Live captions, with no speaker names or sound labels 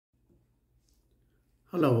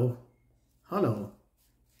Hello, hello.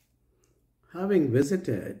 Having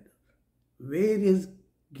visited various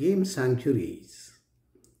game sanctuaries,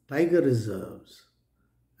 tiger reserves,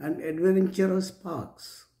 and adventurous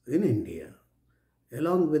parks in India,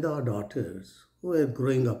 along with our daughters who are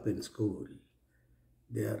growing up in school,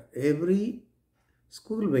 their every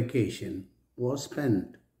school vacation was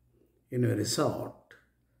spent in a resort,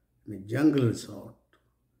 in a jungle resort,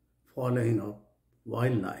 following up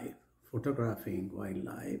wildlife, photographing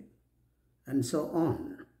wildlife, and so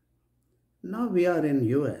on. Now we are in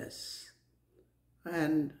US,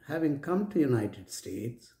 and having come to United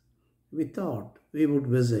States, we thought we would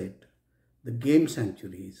visit the game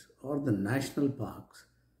sanctuaries or the national parks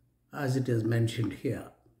as it is mentioned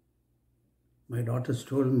here. My daughters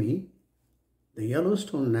told me the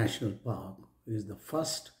Yellowstone National Park is the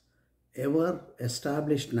first ever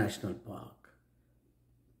established national park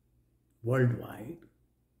worldwide,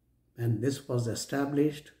 and this was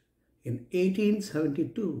established in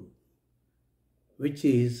 1872, which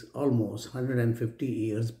is almost 150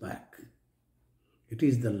 years back. It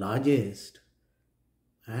is the largest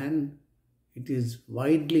and it is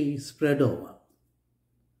widely spread over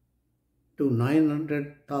to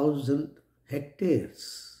 900,000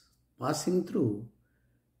 hectares, passing through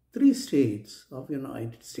three states of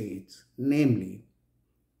United States, namely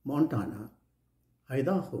Montana,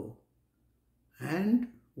 Idaho, and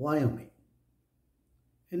Wyoming.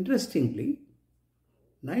 Interestingly,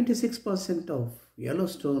 96% of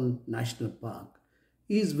Yellowstone National Park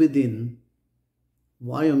is within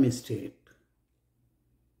Wyoming state.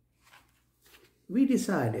 We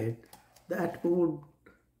decided that we would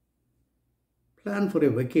plan for a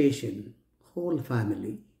vacation, whole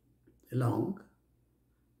family, along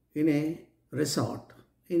in a resort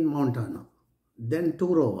in Montana, then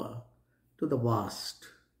tour over to the vast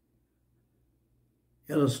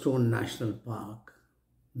Yellowstone National Park,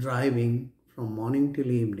 driving from morning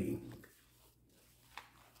till evening.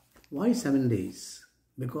 Why 7 days?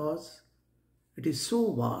 Because it is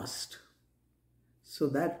so vast, so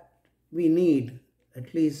that we need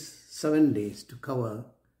at least 7 days to cover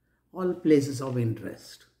all places of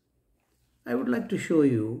interest. I would like to show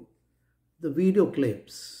you the video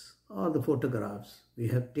clips or the photographs we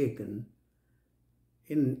have taken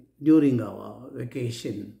during our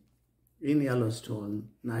vacation in Yellowstone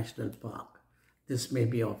National Park. This may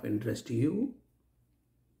be of interest to you,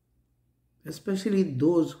 especially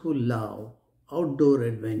those who love outdoor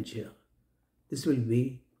adventure. This will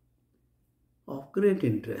be of great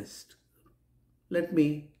interest. Let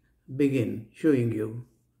me begin showing you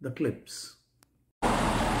the clips.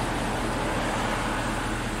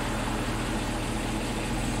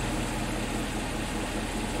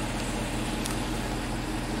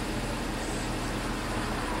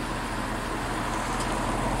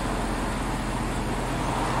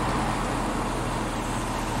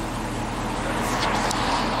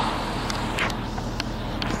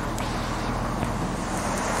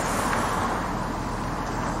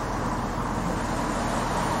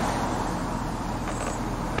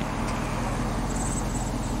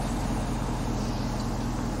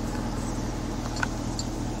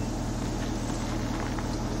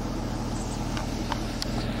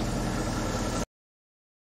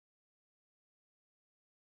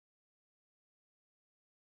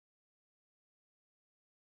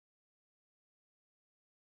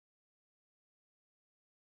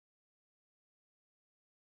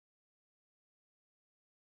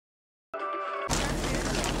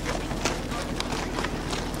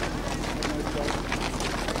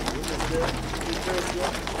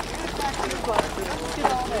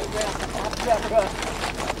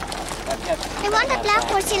 I want a black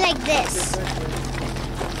horsey like this.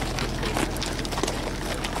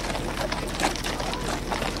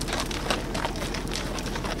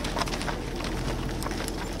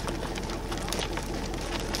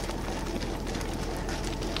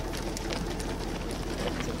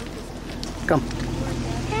 Come.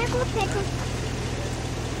 Careful, pickle.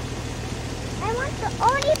 I want the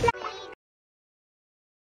only black.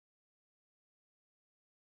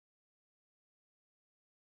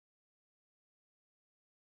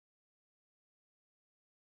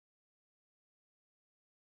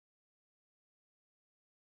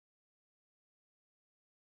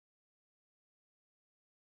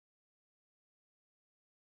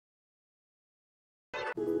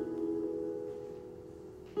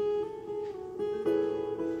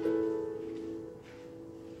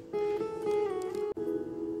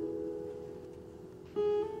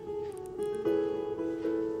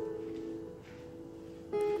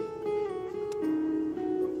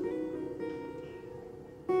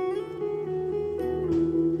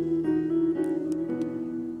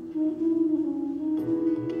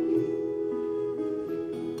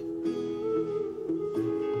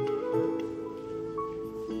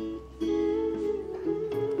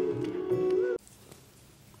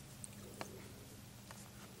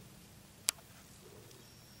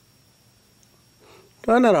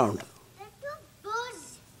 Turn around. There are two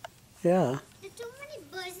birds. Yeah. There are too many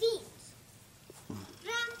birdies.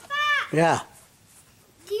 Grandpa, Yeah.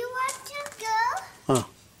 do you want to go? Uh,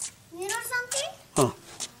 You know something? uh.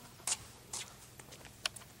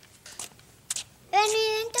 When we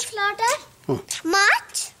went to Florida, Hmm.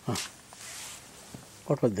 March,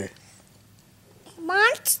 What was there?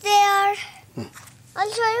 March there.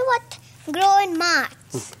 I'll show you what grow in March.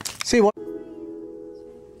 See what?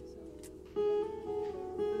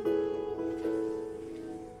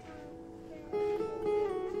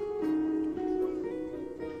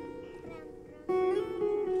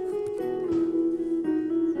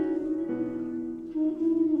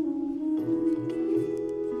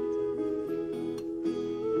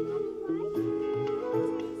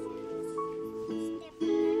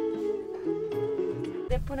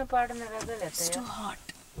 It's too hot.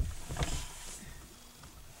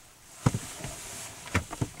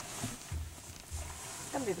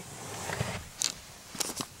 Come, baby.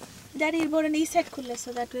 Daddy, you bought an e-set cooler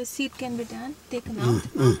so that way seat can be done, taken out.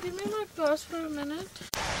 Give me my purse for a minute.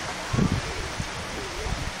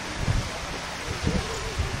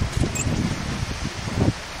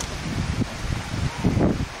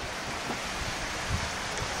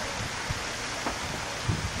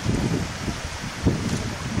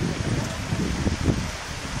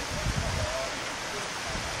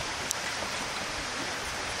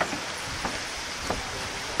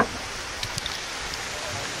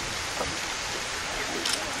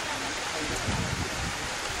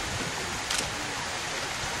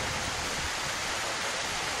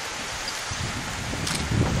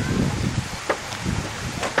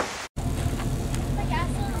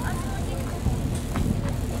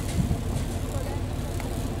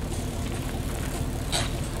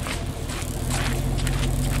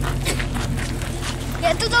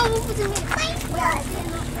 Yeah, to go over to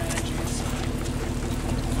me.